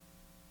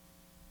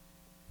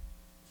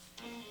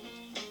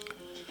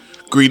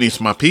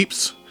Greetings, my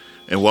peeps,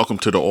 and welcome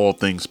to the All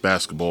Things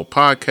Basketball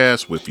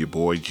Podcast with your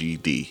boy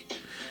GD.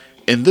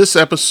 In this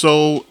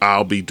episode,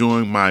 I'll be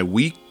doing my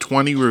Week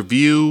 20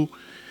 review,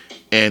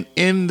 and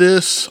in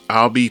this,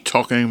 I'll be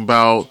talking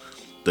about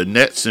the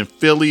Nets and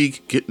Philly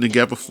getting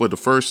together for the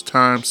first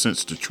time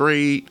since the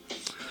trade.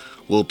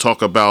 We'll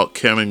talk about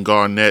Kevin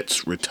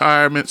Garnett's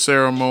retirement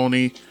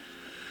ceremony.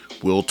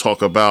 We'll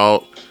talk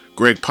about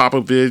Greg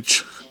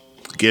Popovich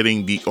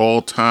getting the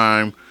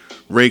all-time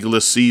regular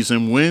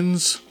season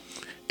wins,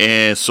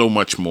 and so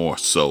much more.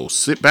 So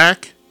sit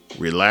back,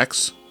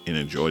 relax, and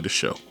enjoy the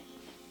show.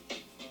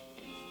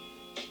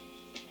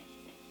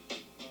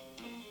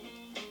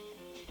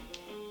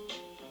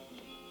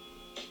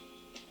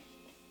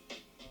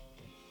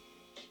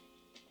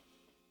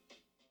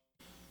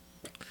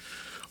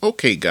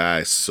 Okay,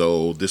 guys,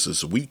 so this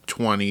is week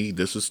 20.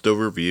 This is the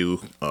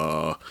review.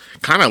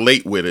 Kind of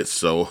late with it,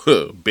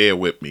 so bear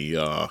with me.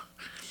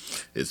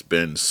 It's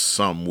been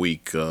some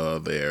week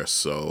there,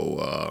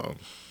 so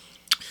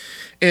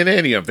in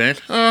any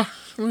event,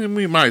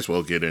 we might as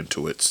well get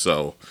into it.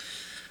 So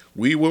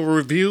we will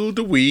review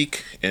the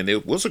week, and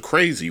it was a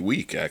crazy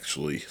week,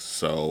 actually.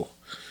 So,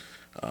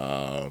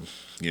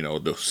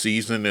 the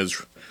season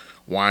is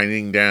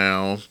winding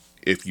down.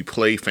 If you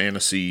play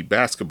fantasy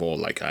basketball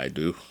like I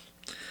do,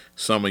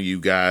 some of you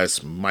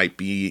guys might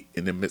be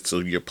in the midst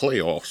of your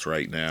playoffs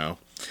right now.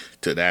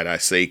 To that, I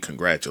say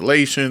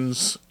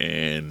congratulations,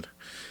 and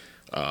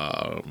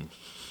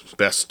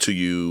best to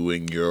you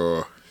in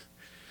your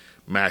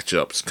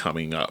matchups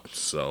coming up.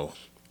 So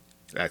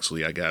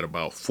actually I got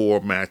about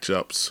 4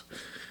 matchups,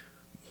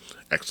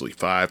 actually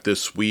 5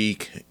 this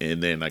week,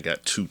 and then I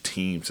got 2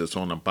 teams that's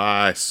on a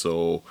bye.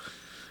 So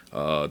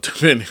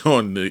depending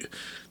on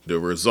the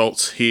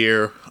results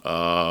here,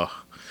 I'll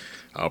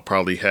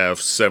probably have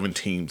 7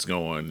 teams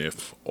going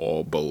if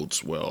all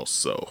bodes well.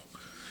 So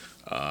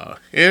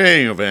in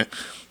any event,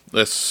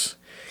 let's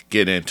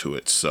get into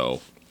it. So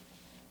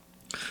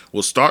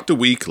we'll start the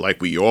week like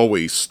we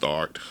always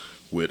start,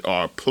 with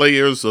our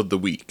players of the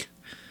week.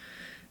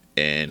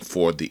 And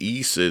for the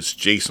East is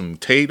Jason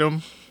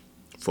Tatum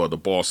for the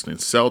Boston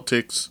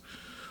Celtics,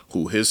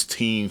 who his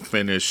team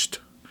finished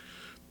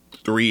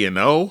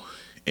 3-0,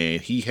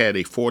 and he had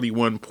a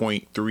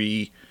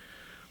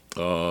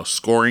 41.3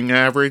 scoring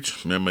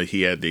average. Remember,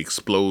 he had the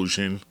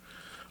explosion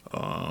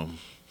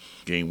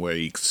game where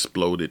he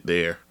exploded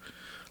there,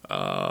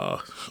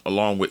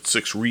 along with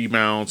 6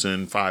 rebounds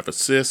and 5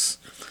 assists.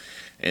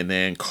 And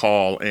then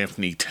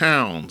Karl-Anthony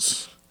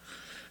Towns,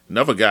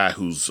 another guy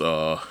who's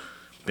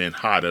been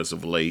hot as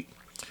of late.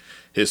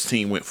 His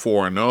team went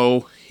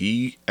 4-0.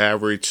 He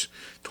averaged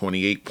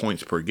 28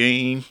 points per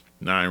game,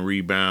 9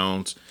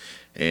 rebounds,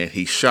 and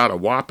he shot a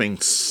whopping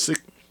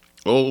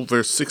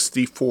over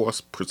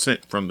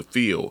 64% from the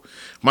field.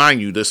 Mind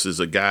you, this is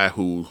a guy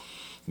who,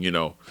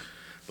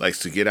 likes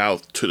to get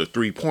out to the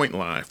 3-point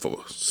line.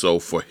 So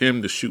for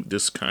him to shoot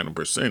this kind of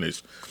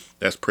percentage,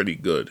 that's pretty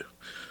good.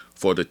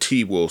 For the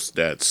T-Wolves,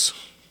 that's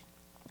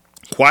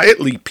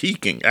quietly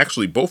peaking.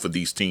 Actually, both of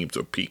these teams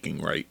are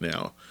peaking right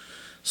now.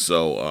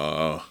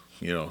 So,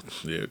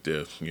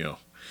 they're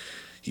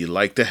you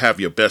like to have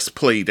your best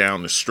play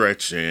down the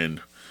stretch,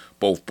 and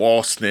both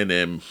Boston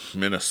and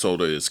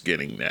Minnesota is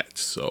getting that.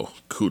 So,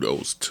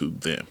 kudos to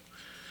them.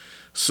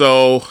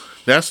 So,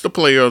 that's the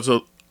players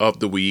of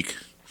the week.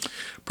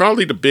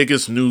 Probably the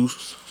biggest news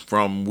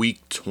from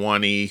week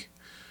 20,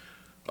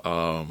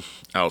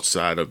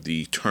 outside of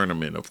the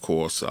tournament, of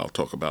course, I'll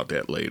talk about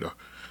that later,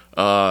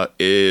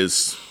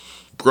 is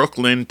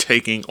Brooklyn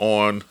taking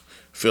on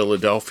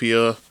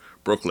Philadelphia.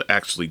 Brooklyn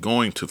actually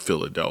going to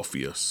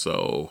Philadelphia.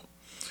 So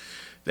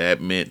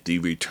that meant the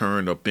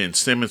return of Ben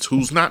Simmons,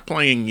 who's not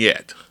playing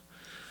yet.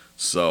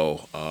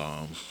 So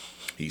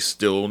he's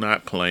still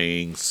not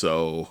playing.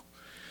 So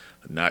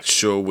not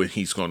sure when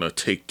he's going to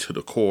take to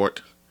the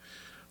court.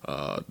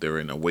 They're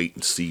in a wait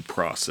and see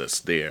process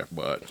there.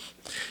 But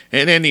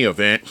in any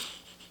event,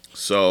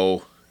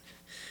 so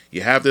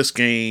you have this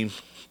game,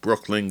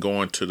 Brooklyn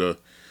going to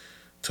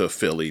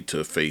Philly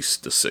to face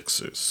the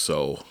Sixers.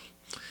 So,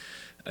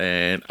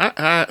 and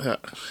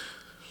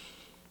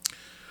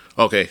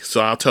okay,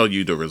 so I'll tell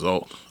you the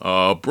result.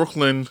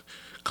 Brooklyn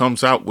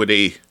comes out with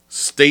a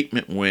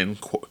statement win.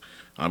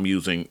 I'm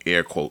using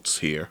air quotes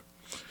here.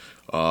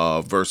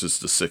 Versus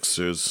the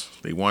Sixers.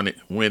 They win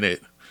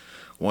it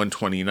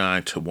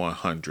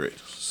 129-100.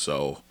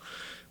 So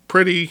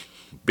pretty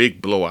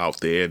big blowout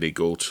there. They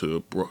go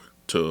to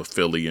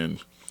Philly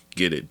and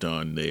get it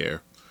done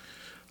there.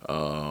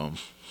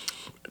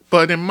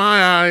 But in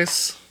my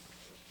eyes,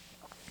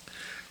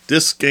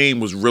 this game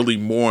was really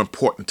more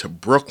important to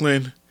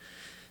Brooklyn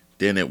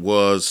than it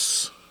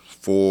was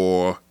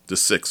for the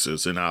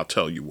Sixers, and I'll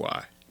tell you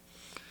why.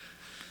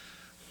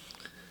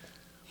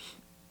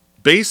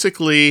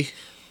 Basically,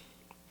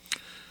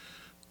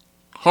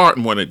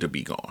 Harden wanted to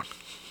be gone.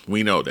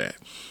 We know that.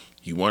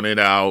 He wanted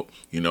out.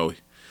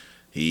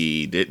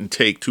 He didn't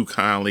take too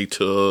kindly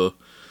to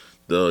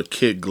the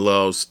kid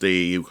gloves.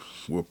 They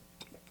were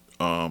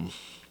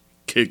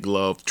kid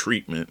glove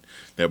treatment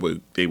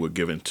that they were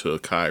given to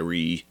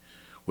Kyrie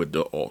with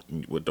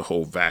the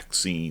whole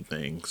vaccine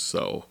thing.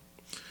 So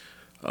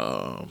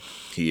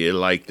he didn't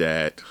like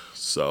that.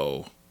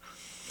 So,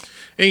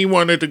 and he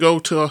wanted to go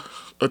to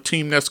a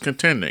team that's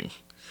contending.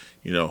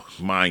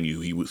 Mind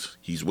you,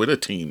 he's with a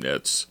team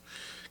that's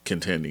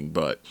contending,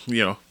 but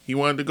he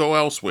wanted to go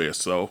elsewhere.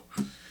 So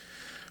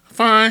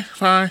fine,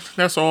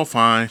 that's all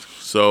fine.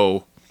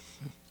 So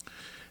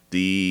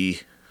the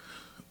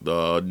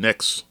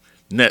next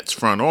Nets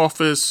front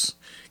office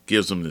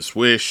gives him this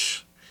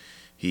wish.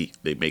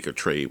 They make a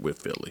trade with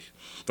Philly.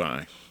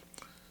 Fine.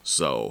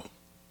 So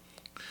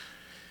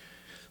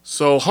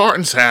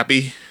Harden's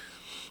happy.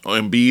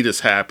 Embiid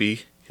is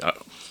happy.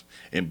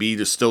 Embiid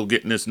is still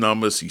getting his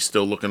numbers. He's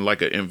still looking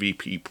like an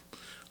MVP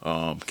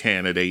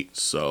candidate.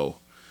 So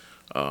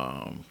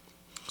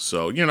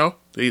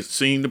they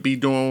seem to be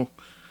doing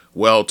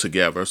well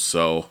together.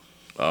 So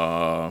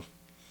so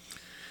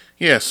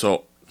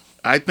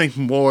I think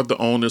more of the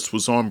onus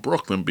was on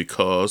Brooklyn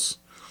because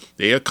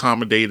they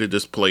accommodated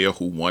this player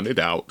who wanted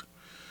out.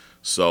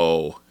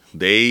 So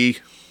they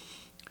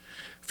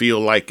feel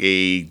like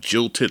a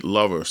jilted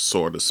lover,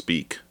 so to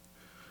speak.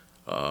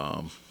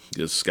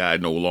 This guy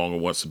no longer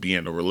wants to be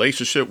in a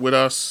relationship with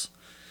us.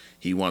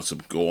 He wants to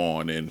go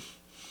on and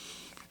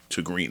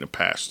to greener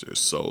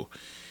pastures. So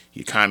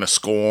you kind of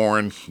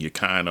scorn. You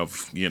kind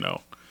of,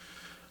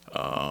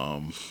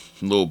 a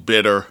little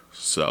bitter.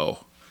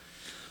 So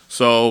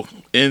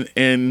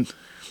and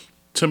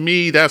to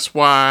me, that's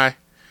why,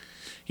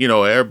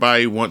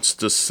 everybody wants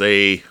to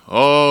say,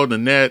 oh, the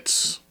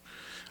Nets,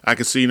 I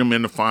can see them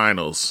in the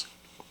finals.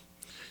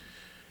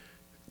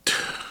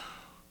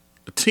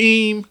 A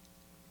team,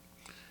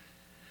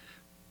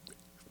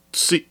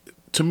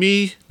 to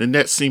me, the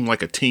Nets seem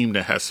like a team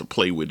that has to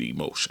play with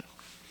emotion.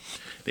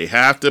 They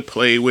have to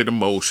play with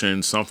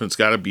emotion. Something's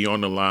got to be on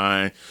the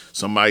line.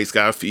 Somebody's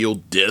got to feel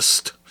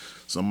dissed.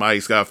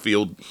 Somebody's got to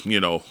feel,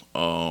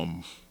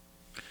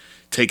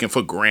 taken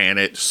for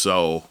granted.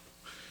 So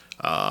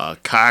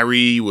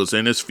Kyrie was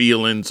in his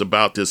feelings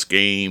about this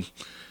game.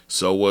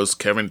 So was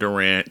Kevin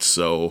Durant.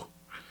 So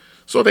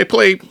they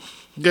played.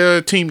 They're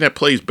a team that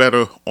plays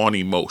better on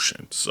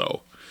emotion.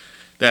 So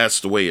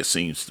that's the way it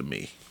seems to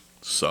me.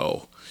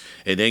 So,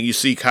 and then you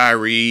see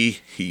Kyrie.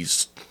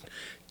 He's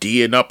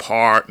D'ing up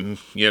hard, and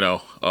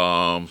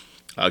I'll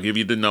give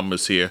you the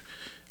numbers here.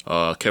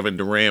 Kevin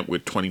Durant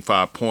with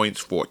 25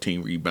 points,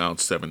 14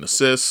 rebounds, 7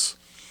 assists.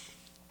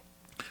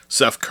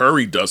 Seth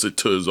Curry does it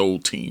to his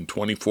old team,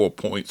 24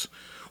 points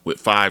with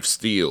 5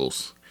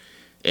 steals.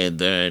 And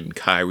then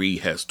Kyrie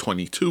has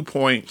 22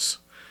 points,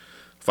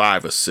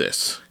 5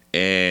 assists.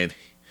 And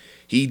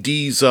he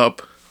D's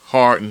up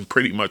Harden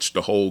pretty much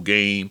the whole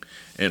game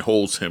and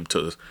holds him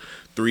to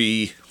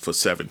 3 for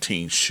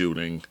 17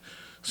 shooting.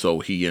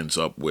 So he ends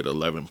up with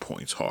 11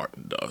 points,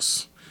 Harden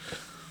does.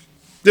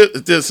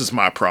 This is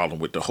my problem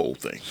with the whole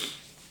thing.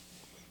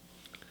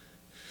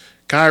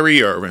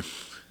 Kyrie Irving,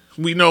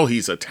 we know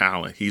he's a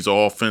talent. He's an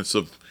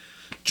offensive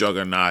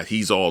juggernaut.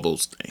 He's all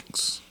those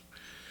things.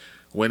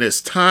 When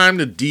it's time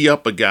to D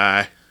up a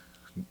guy,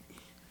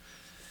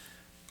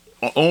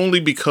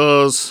 only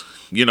because,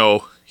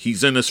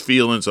 he's in his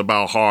feelings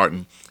about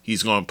Harden,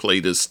 he's going to play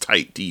this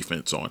tight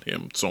defense on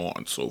him, so on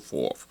and so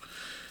forth.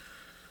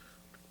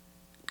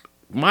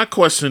 My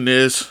question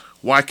is,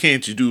 why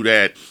can't you do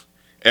that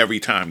every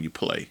time you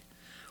play?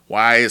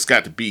 Why it's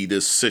got to be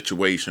this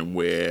situation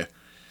where,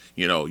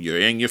 you're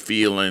in your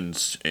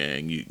feelings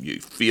and you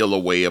feel a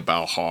way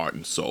about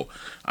Harden. So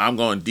I'm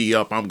going to D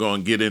up, I'm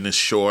going to get in his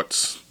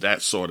shorts,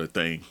 that sort of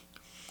thing.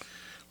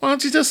 Why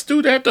don't you just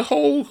do that the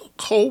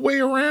whole way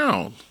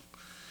around?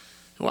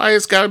 Why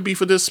it's got to be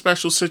for this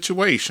special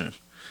situation?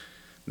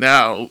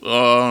 Now,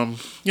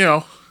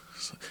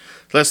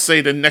 let's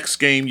say the next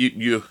game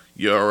you're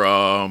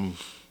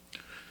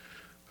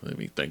let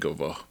me think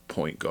of a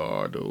point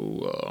guard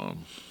who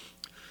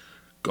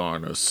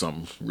garners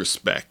some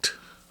respect.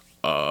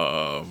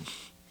 Let's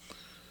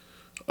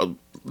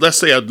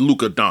say a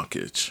Luka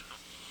Doncic.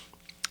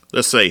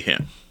 Let's say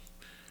him.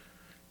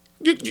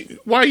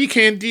 Why you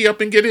can't D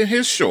up and get in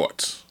his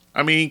shorts?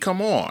 I mean,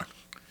 come on.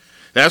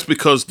 That's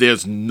because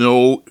there's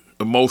no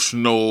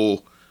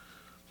emotional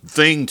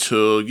thing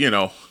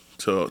to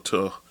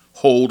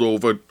hold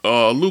over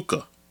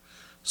Luka.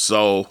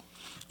 So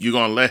you're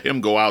gonna let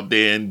him go out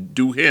there and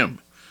do him.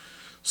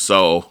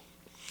 So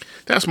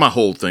that's my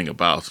whole thing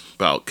about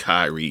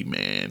Kyrie,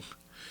 man.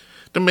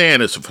 The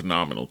man is a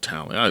phenomenal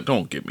talent.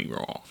 Don't get me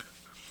wrong.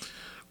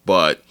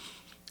 But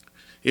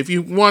if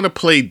you want to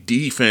play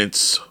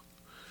defense,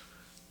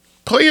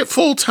 play it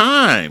full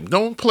time.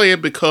 Don't play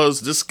it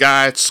because this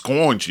guy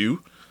scorns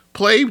you.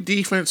 Play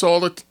defense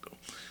all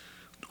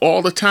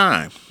the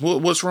time.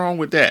 What's wrong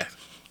with that?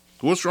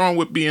 What's wrong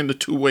with being the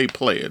two-way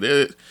player?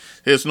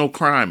 There's no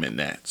crime in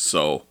that.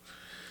 So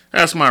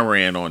that's my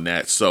rant on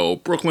that. So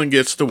Brooklyn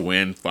gets the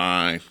win,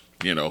 fine.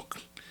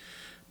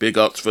 Big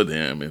ups for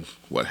them and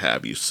what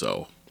have you.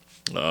 So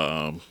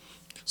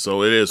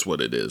it is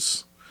what it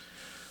is.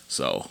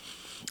 So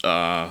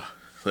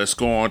let's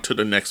go on to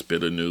the next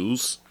bit of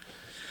news.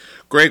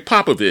 Greg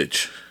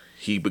Popovich,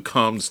 he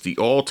becomes the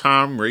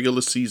all-time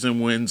regular season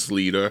wins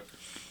leader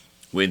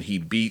when he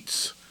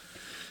beats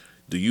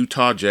the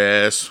Utah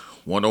Jazz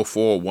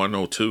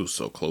 104-102.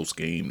 So close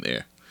game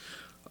there.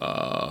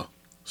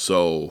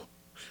 So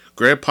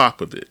Greg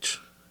Popovich,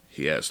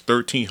 he has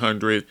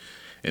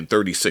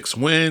 1,336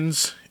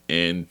 wins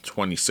in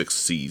 26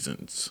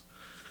 seasons,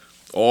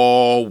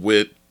 all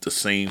with the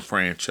same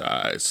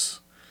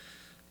franchise,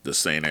 the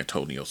San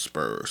Antonio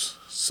Spurs.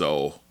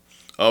 So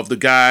of the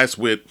guys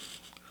with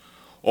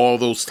all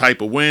those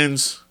type of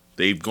wins,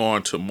 they've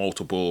gone to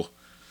multiple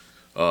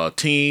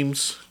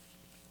teams.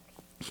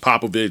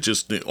 Popovich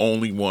is the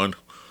only one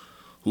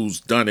who's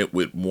done it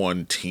with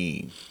one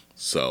team.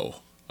 So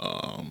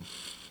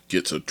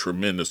gets a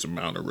tremendous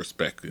amount of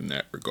respect in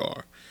that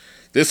regard.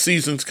 This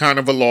season's kind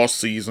of a lost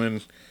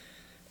season.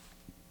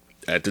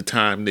 At the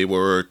time, they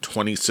were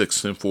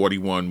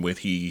 26-41 when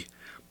he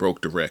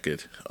broke the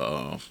record.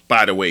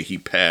 By the way, he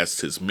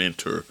passed his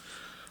mentor,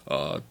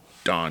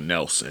 Don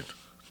Nelson,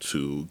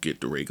 to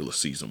get the regular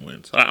season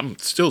wins. I'm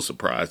still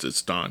surprised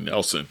it's Don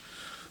Nelson,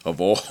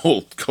 of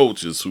all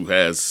coaches, who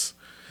has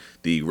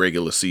the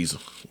regular season,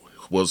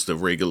 was the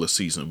regular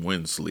season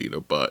wins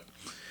leader. But,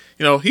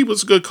 he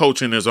was a good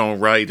coach in his own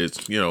right.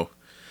 It's,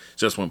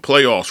 just when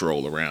playoffs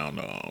roll around,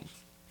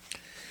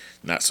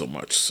 not so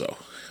much so.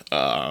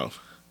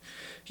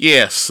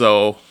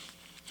 So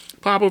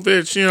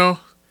Popovich,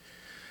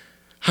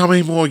 how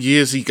many more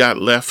years he got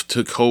left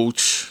to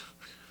coach?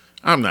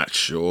 I'm not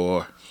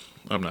sure.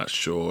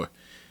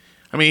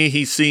 I mean,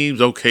 he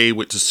seems okay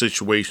with the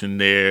situation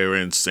there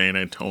in San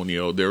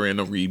Antonio. They're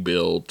in a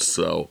rebuild,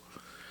 so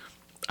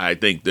I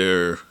think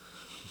they're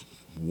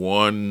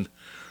one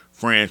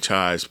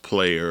franchise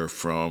player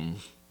from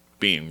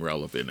being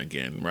relevant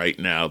again. Right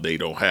now, they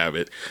don't have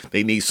it.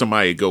 They need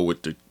somebody to go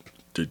with the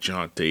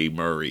DeJounte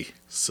Murray.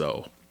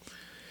 So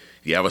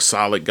you have a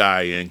solid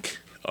guy in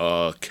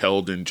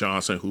Keldon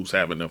Johnson, who's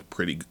having a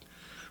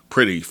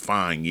pretty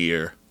fine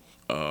year.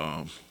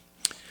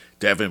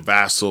 Devin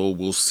Vassell,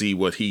 we'll see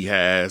what he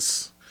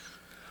has.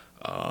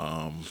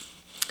 So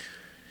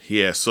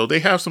they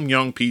have some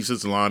young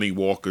pieces. Lonnie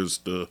Walker's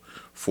the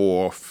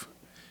fourth.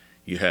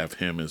 You have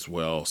him as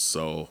well.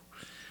 So,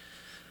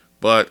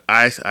 but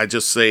I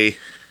just say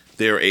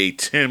they're a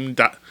Tim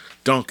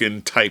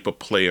Duncan type of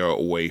player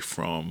away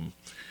from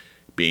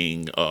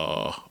being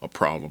a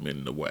problem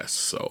in the West.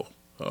 So,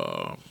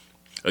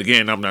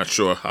 again, I'm not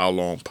sure how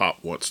long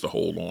Pop wants to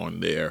hold on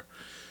there.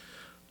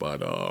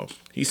 But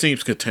he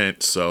seems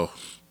content, so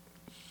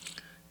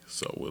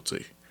we'll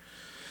see.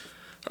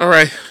 All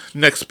right,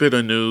 next bit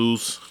of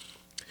news.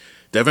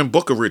 Devin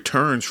Booker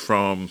returns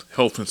from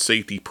health and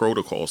safety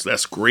protocols.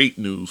 That's great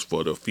news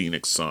for the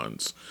Phoenix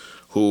Suns,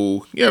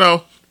 who,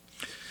 in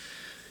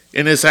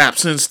his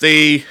absence,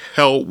 they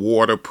held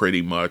water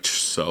pretty much.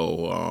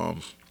 So,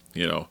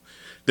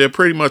 they're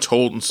pretty much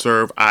hold and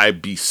serve.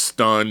 I'd be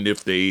stunned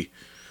if they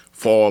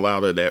fall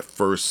out of that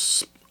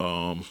first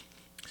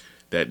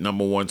that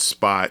number one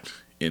spot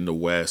in the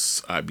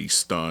West. I'd be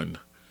stunned.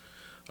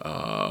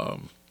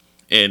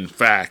 In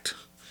fact,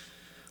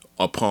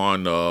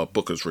 upon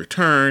Booker's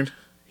return,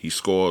 he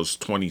scores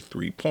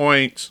 23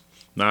 points,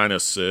 9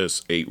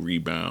 assists, 8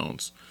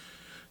 rebounds,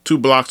 2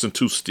 blocks and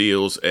 2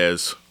 steals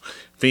as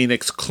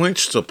Phoenix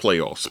clinched a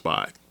playoff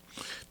spot.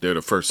 They're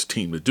the first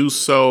team to do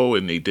so,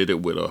 and they did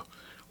it with a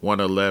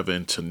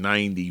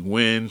 111-90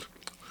 win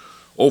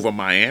over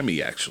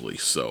Miami, actually.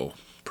 So,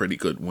 pretty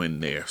good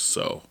win there.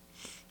 So,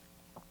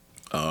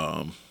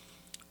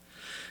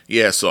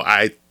 so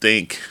I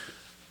think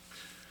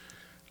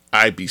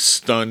I'd be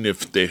stunned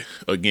if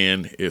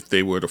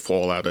they were to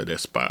fall out of that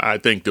spot. I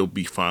think they'll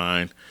be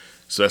fine,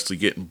 especially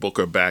getting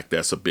Booker back.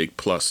 That's a big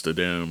plus to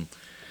them.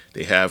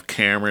 They have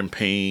Cameron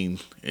Payne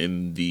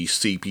in the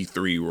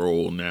CP3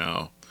 role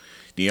now.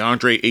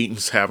 DeAndre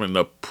Ayton's having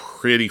a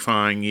pretty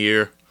fine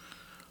year,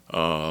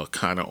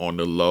 kind of on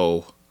the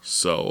low.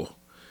 So,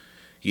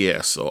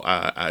 so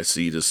I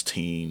see this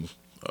team,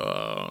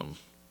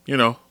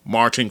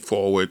 marching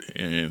forward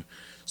and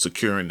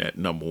securing that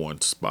number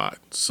one spot.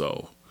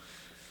 So,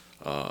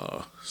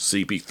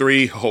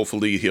 CP3,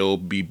 hopefully he'll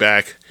be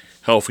back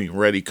healthy and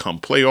ready come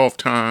playoff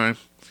time.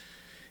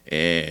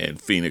 And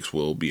Phoenix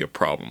will be a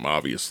problem,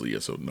 obviously,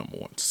 as a number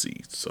one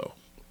seed. So,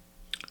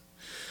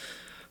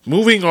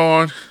 moving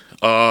on,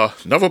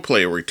 another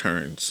player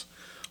returns.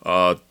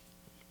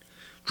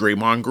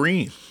 Draymond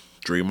Green.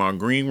 Draymond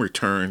Green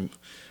returned.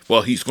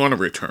 Well, he's going to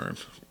return,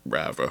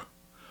 rather,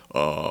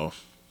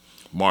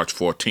 March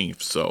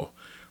 14th. So,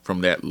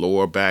 from that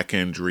lower back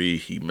injury,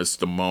 he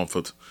missed a month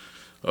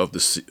of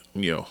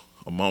the,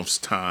 a month's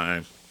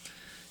time.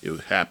 It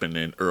happened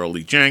in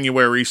early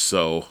January,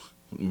 so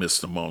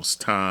missed a month's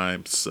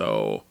time.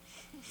 So,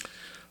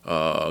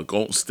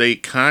 Golden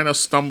State kind of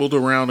stumbled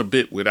around a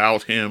bit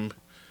without him.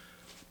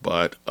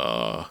 But,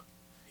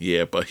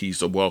 but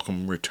he's a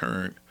welcome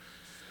return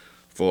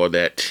for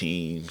that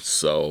team.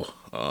 So,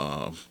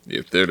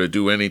 if they're to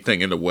do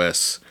anything in the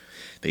West,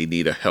 they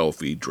need a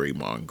healthy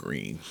Draymond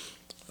Green,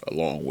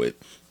 along with,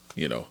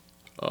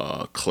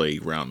 Clay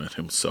rounding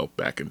himself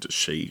back into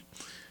shape.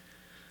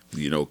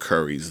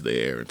 Curry's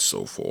there and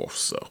so forth.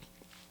 So,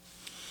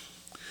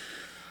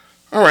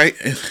 all right.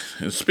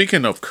 And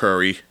speaking of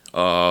Curry,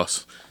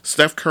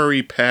 Steph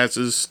Curry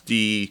passes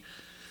the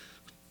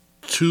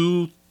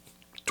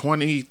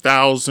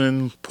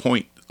 220,000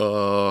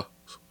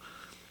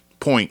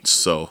 points.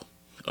 So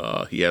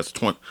he has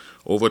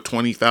over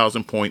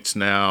 20,000 points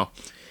now.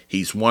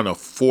 He's one of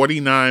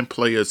 49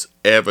 players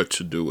ever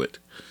to do it.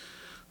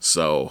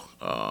 So,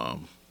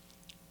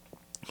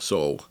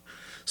 so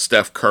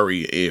Steph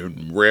Curry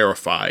in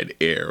rarefied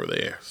air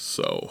there.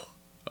 So,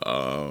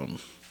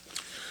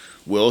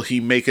 will he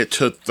make it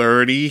to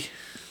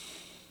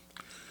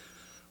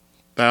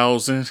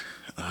 30,000?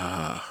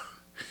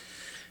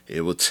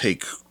 It will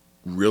take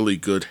really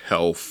good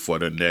health for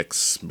the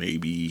next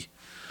maybe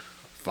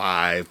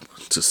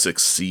 5 to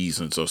 6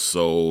 seasons or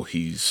so.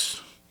 He's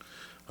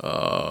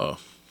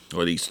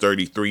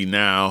 33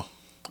 now.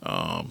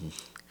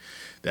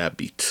 That'd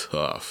be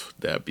tough.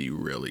 That'd be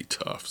really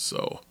tough.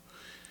 So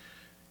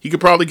he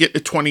could probably get to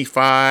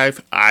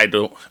 25. I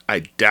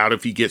doubt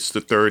if he gets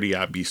to 30.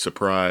 I'd be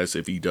surprised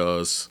if he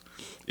does.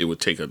 It would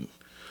take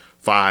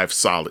 5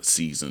 solid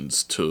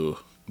seasons to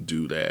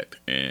do that,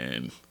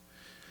 and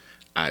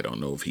I don't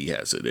know if he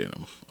has it in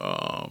him.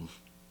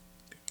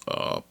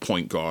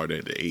 Point guard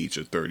at the age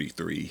of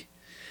 33.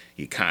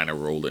 He kind of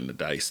rolling the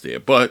dice there.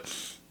 But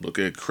look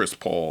at Chris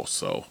Paul,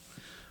 so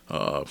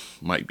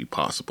might be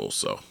possible.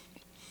 So,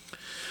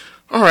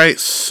 all right,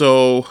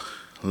 so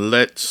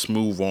let's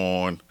move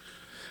on.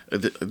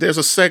 There's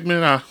a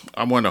segment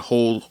I want to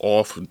hold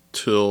off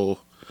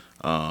until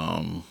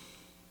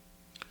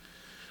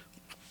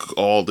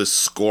all this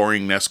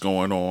scoring that's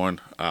going on.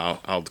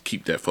 I'll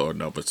keep that for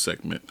another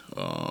segment,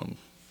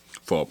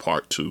 for a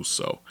part 2.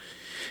 So,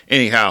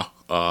 anyhow,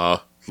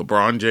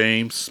 LeBron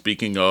James,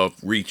 speaking of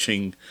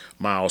reaching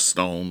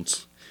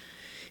milestones,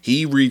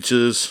 he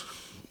reaches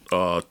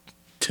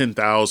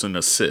 10,000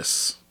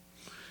 assists.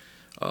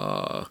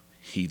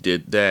 He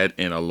did that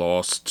in a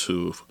loss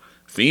to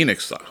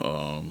Phoenix.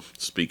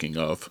 Speaking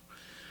of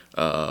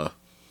a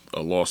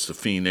loss to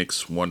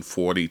Phoenix,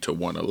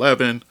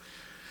 140-111.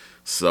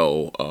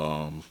 So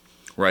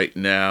right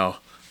now,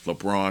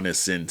 LeBron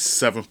is in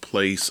 7th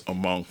place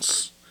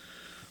amongst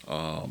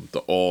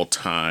the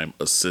all-time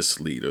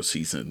assist leaders.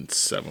 He's in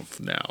 7th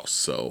now.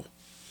 So,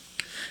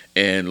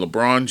 and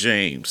LeBron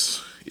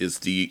James is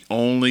the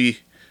only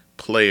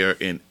player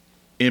in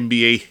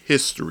NBA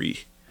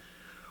history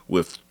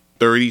with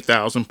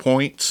 30,000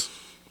 points,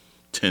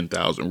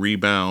 10,000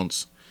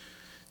 rebounds,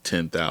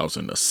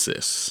 10,000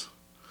 assists.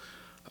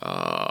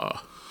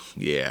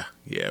 Yeah.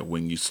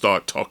 When you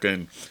start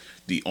talking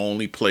the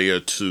only player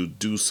to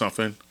do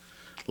something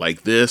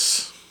like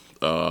this,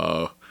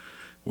 we're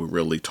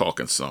really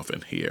talking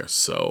something here.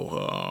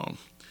 So,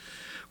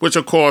 which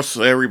of course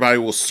everybody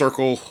will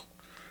circle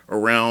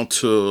around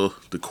to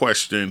the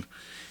question: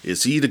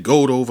 is he the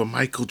GOAT over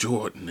Michael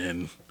Jordan?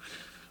 And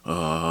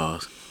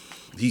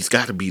he's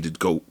got to be the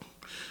GOAT.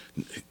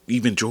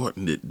 Even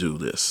Jordan didn't do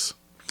this.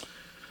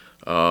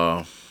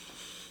 I'm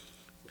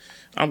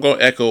going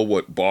to echo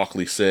what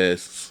Barkley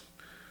says.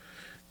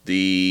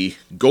 The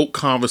GOAT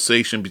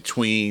conversation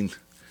between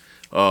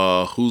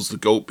who's the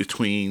GOAT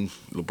between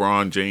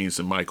LeBron James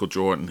and Michael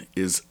Jordan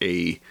is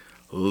a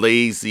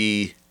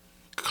lazy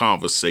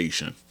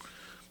conversation.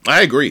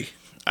 I agree.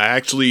 I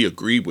actually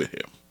agree with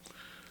him.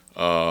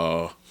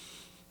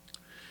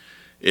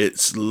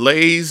 It's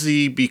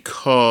lazy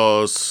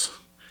because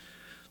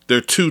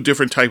they're 2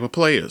 different type of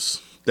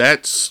players.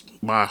 That's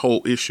my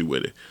whole issue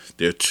with it.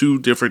 They're 2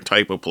 different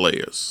type of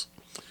players.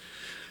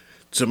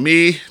 To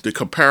me, the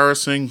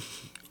comparison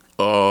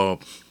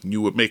you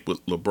would make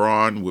with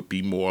LeBron would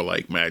be more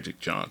like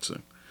Magic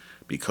Johnson,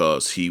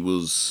 because he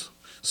was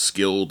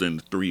skilled in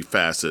the 3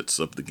 facets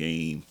of the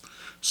game: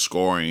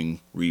 scoring,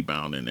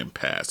 rebounding, and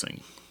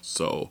passing.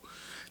 So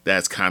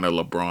that's kind of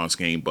LeBron's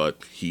game,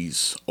 but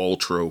he's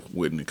ultra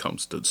when it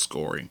comes to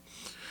scoring.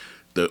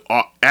 The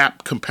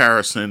apt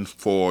comparison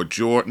for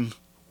Jordan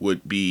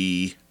would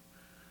be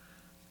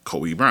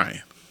Kobe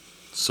Bryant.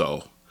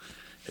 So,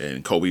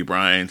 and Kobe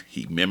Bryant,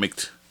 he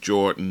mimicked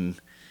Jordan.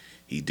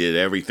 He did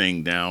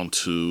everything down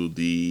to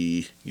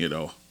the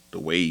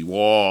way he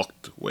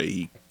walked, the way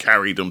he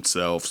carried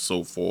himself,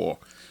 so forth.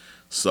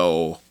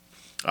 So,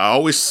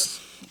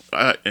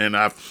 and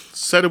I've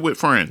said it with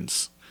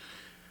friends,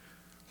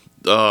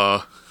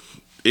 the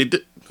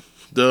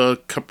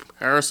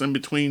comparison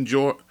between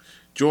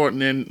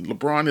Jordan and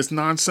LeBron is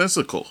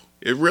nonsensical.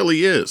 It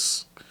really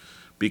is,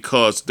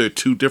 because they're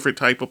 2 different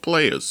type of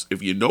players.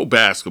 If you know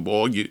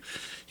basketball, you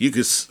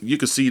can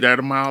see that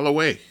a mile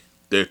away.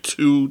 They're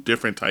 2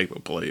 different type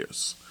of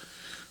players.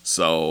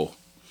 So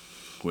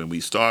when we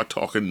start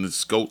talking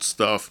this GOAT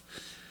stuff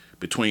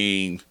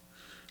between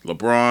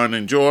LeBron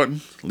and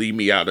Jordan, leave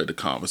me out of the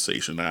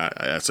conversation.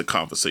 That's a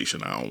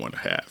conversation I don't want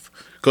to have,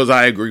 because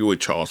I agree with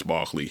Charles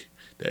Barkley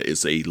that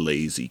it's a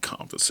lazy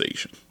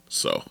conversation.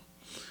 So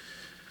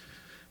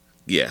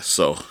yeah,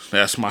 so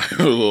that's my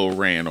little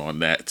rant on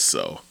that.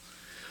 So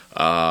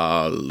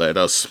let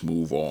us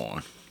move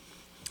on.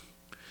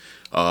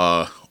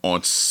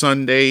 On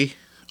Sunday,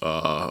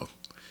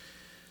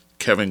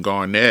 Kevin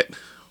Garnett,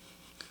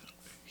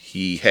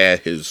 he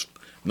had his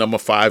number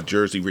 5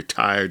 jersey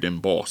retired in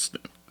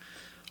Boston.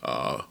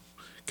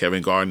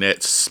 Kevin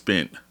Garnett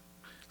spent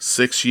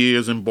 6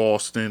 years in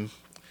Boston.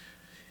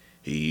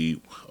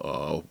 He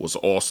was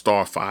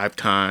All-Star 5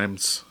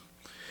 times.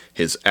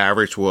 His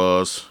average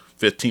was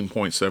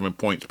 15.7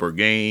 points per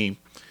game,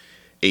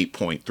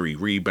 8.3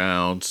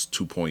 rebounds,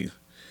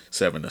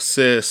 2.7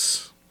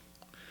 assists,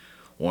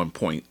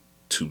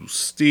 1.2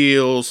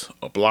 steals,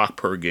 a block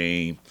per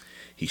game.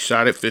 He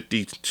shot at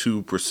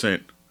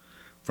 52%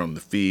 from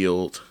the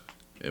field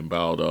and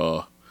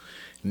about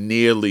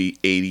nearly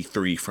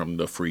 83 from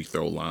the free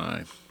throw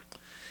line.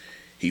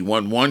 He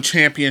won 1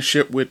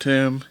 championship with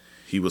him.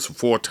 He was a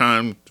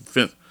 4-time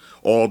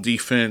All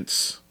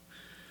Defense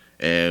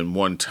and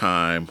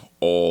 1-time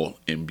All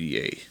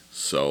NBA.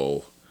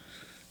 So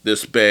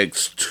this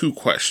begs 2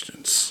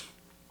 questions.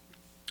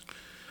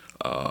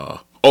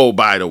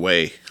 By the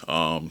way,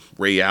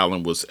 Ray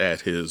Allen was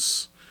at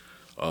his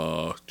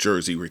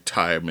jersey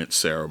retirement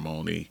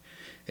ceremony,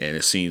 and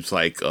it seems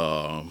like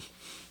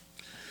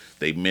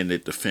they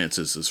mended the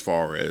fences as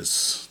far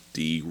as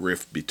the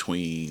rift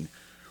between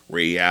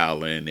Ray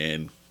Allen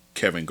and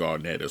Kevin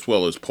Garnett, as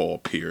well as Paul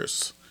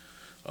Pierce.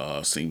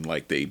 Seemed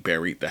like they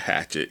buried the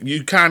hatchet.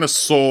 You kind of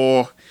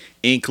saw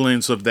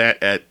inklings of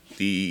that at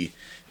the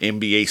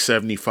NBA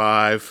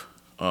 75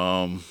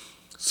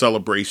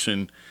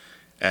 celebration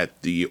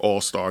at the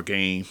All-Star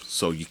game.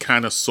 So you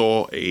kind of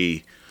saw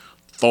a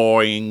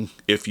thawing,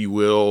 if you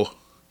will,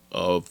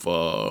 of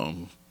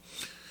the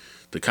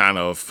kind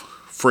of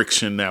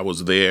friction that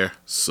was there.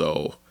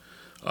 So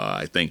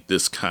I think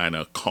this kind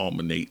of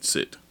culminates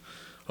it,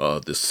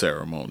 this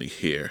ceremony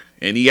here.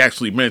 And he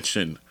actually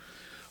mentioned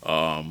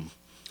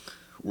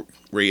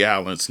Ray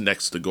Allen's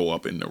next to go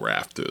up in the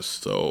rafters.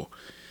 So,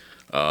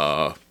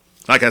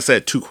 like I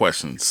said, 2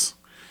 questions.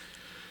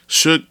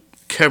 Should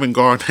Kevin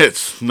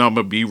Garnett's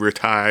number be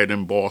retired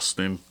in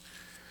Boston?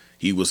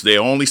 He was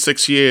there only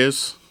 6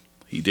 years.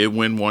 He did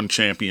win 1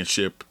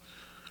 championship.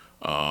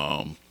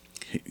 It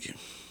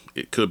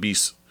could be,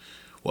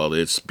 well,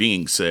 it's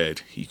being said,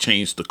 he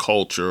changed the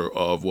culture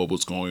of what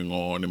was going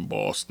on in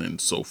Boston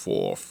and so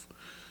forth.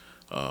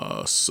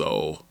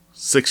 So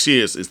 6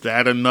 years, is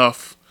that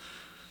enough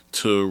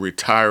to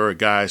retire a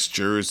guy's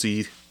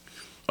jersey?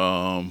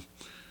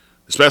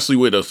 Especially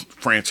with a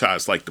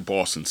franchise like the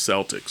Boston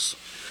Celtics,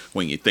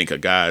 when you think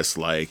of guys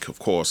like, of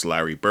course,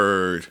 Larry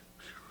Bird,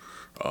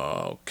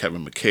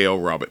 Kevin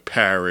McHale, Robert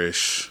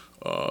Parrish.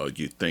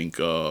 You think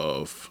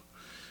of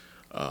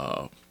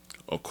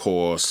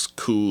course,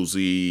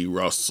 Cousy,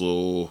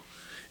 Russell,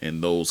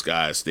 and those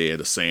guys there,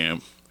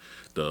 the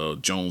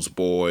Jones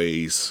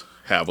boys,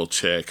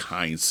 Havlicek,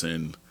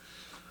 Heinsohn,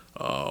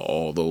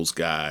 all those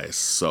guys.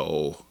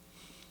 So,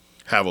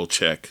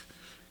 Havlicek,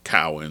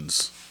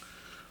 Cowens.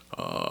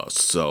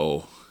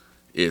 So,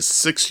 is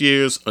 6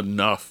 years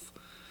enough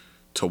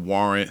to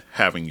warrant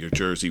having your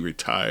jersey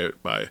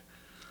retired by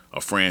a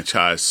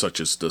franchise such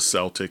as the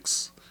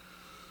Celtics?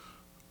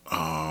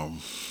 I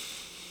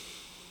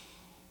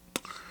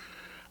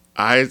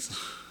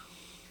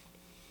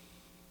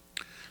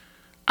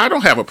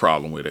don't have a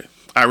problem with it.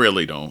 I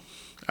really don't.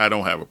 I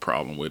don't have a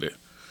problem with it.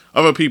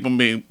 Other people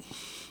may,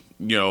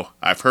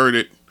 I've heard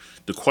it,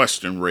 the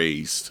question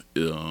raised,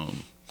 it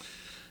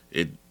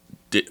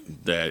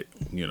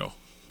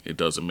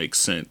doesn't make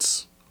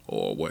sense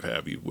or what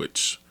have you,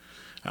 which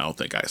I don't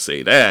think I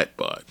say that,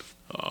 but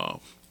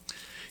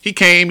he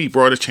came, he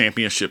brought a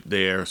championship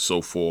there,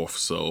 so forth.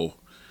 So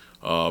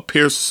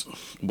Pierce,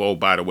 well,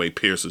 by the way,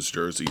 Pierce's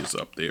jersey is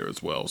up there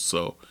as well.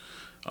 So,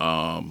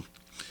 and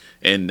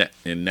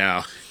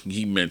now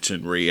he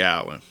mentioned Ray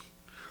Allen.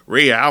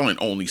 Ray Allen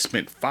only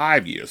spent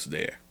 5 years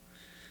there.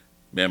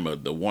 Remember,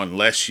 the one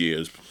less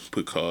years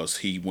because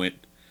he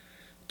went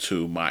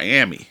to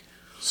Miami.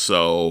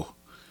 So,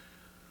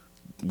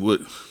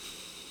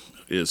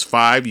 is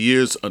 5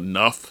 years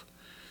enough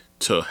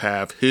to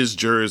have his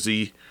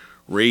jersey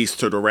raised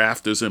to the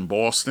rafters in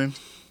Boston?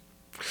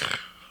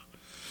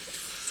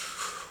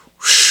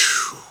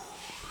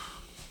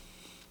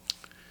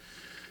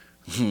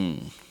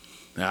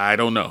 I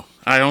don't know.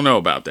 I don't know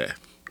about that.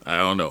 I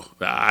don't know.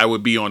 I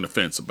would be on the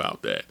fence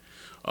about that.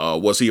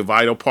 Was he a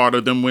vital part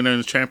of them winning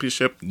the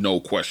championship? No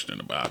question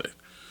about it.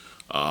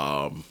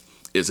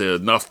 Is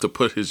it enough to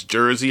put his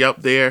jersey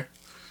up there?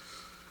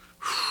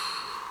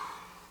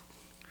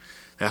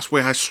 That's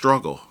where I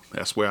struggle.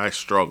 I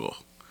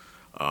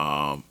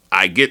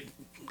get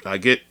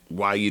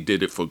why you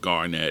did it for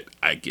Garnett.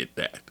 I get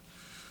that.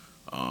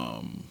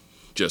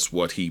 Just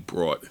what he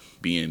brought,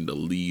 being the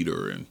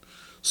leader and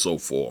so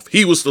forth.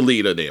 He was the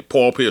leader there.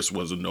 Paul Pierce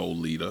was no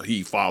leader.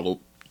 He followed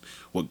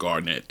what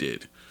Garnett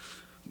did.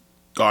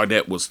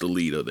 Garnett was the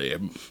leader there.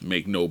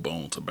 Make no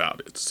bones about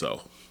it.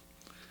 So,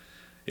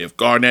 if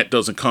Garnett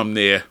doesn't come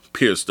there,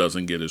 Pierce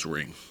doesn't get his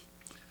ring.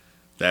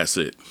 That's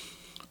it.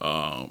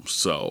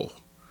 So,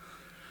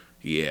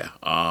 yeah.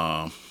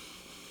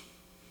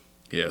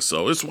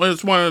 So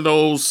it's one of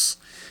those,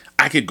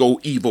 I could go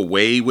either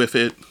way with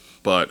it.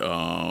 But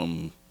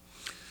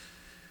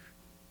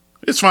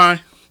it's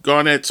fine.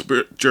 Garnett's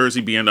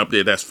jersey being up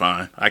there, that's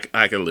fine.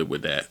 I can live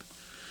with that.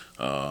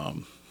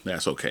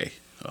 That's okay.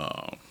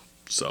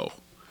 So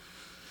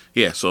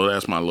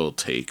that's my little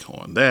take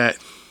on that.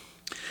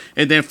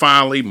 And then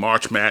finally,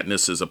 March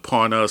Madness is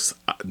upon us.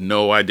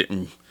 No, I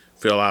didn't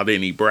fill out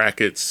any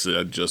brackets.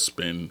 I've just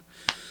been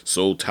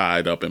so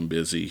tied up and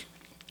busy.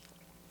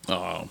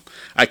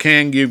 I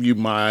can give you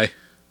my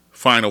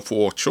final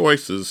four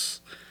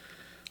choices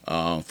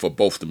for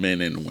both the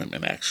men and the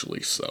women,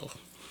 actually. So,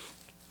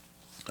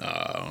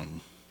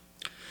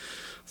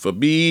 for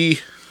me,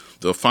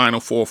 the final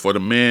four for the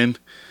men,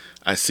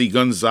 I see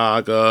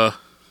Gonzaga,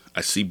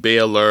 I see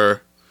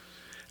Baylor,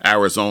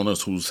 Arizona,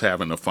 who's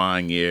having a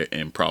fine year,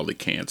 and probably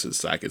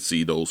Kansas. I could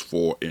see those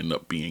four end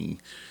up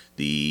being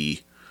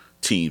the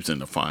teams in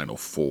the final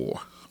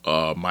four.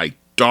 My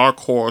dark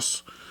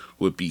horse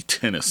would be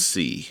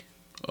Tennessee.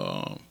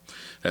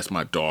 That's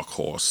my dark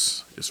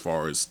horse as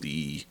far as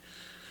the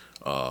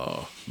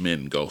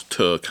men go,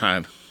 to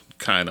kind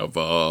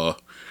of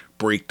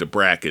break the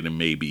bracket and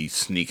maybe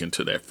sneak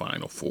into that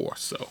final four.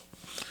 So,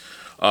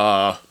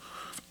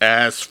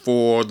 as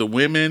for the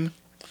women,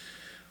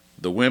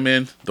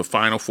 the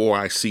final four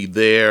I see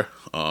there,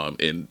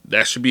 and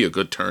that should be a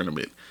good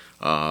tournament.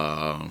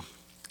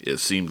 It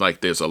seems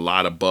like there's a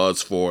lot of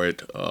buzz for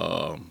it.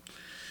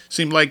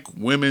 Seems like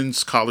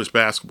women's college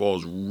basketball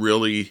is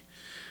really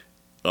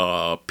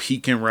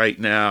peaking right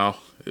now.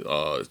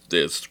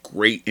 There's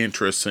great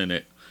interest in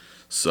it.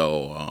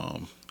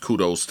 So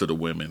kudos to the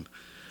women.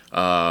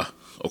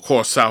 Of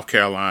course, South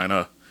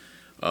Carolina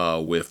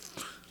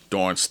with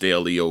Dawn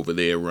Staley over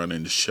there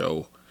running the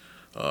show.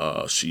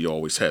 She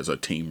always has her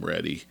team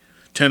ready.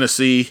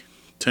 Tennessee,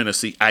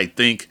 I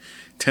think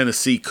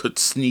Tennessee could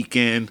sneak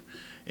in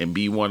and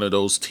be one of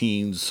those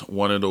teams,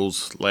 one of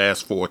those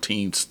last four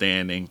teams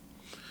standing.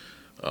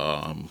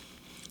 UConn,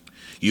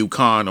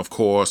 of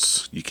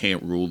course, you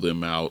can't rule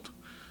them out.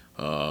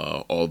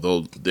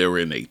 Although they're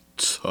in a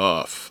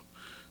tough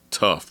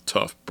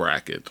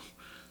bracket,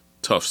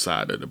 tough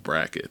side of the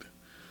bracket.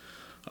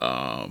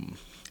 And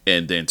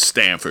then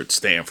Stanford,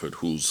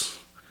 who's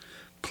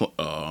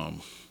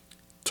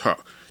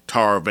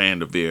Tara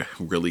Vanderveer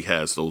really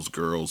has those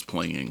girls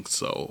playing.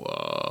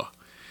 So,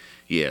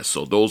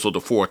 so those are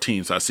the four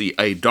teams I see.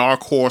 A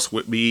dark horse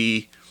would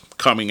be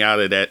coming out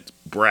of that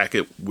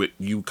bracket with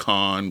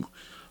UConn,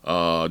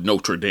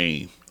 Notre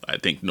Dame. I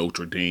think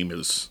Notre Dame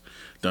has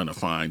done a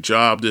fine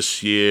job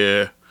this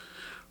year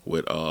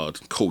with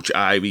Coach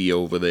Ivy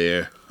over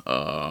there.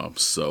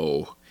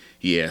 So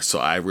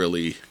I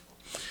really,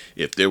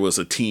 if there was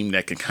a team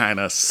that can kind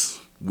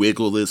of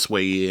wiggle this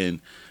way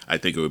in, I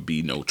think it would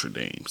be Notre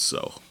Dame.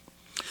 So,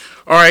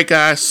 all right,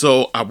 guys.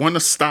 So I want to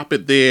stop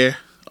it there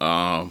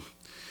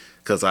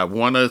because I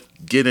want to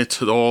get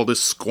into all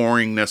this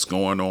scoring that's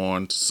going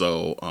on.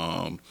 So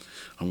I'm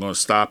going to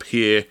stop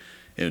here.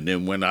 And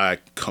then when I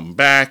come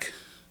back,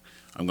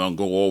 I'm going to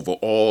go over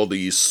all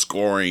these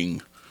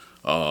scoring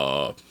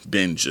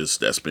binges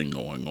that's been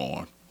going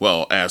on.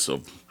 Well, as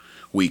of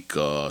week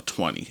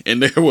 20.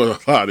 And there were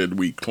a lot in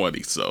week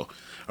 20. So,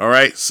 all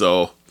right.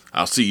 So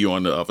I'll see you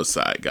on the other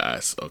side,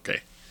 guys. Okay.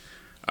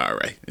 All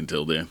right.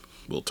 Until then,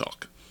 we'll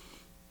talk.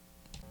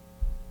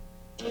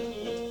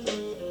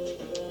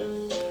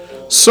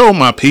 So,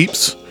 my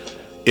peeps,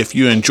 if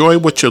you enjoy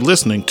what you're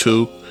listening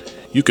to,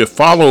 you can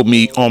follow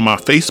me on my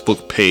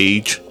Facebook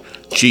page,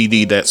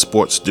 GD That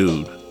Sports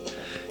Dude.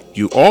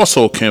 You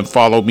also can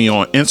follow me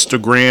on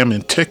Instagram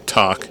and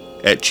TikTok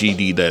at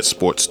GD That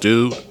Sports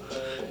Dude.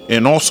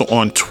 And also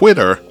on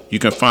Twitter, you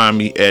can find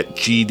me at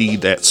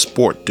GD That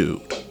Sport Dude.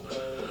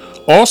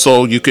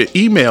 Also, you can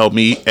email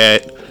me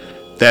at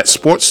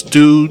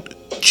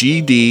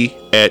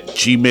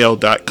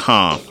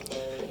thatsportsdudegd@gmail.com.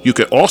 You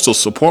can also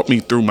support me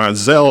through my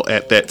Zelle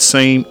at that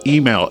same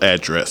email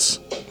address.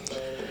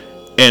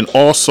 And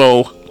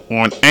also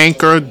on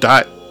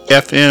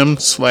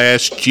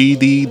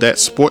anchor.fm/GD That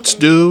Sports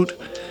Dude.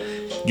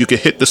 You can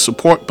hit the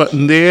support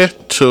button there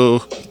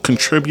to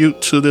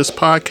contribute to this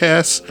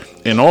podcast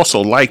and also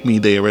like me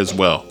there as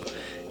well.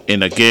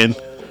 And again,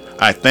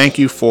 I thank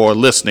you for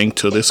listening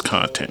to this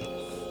content.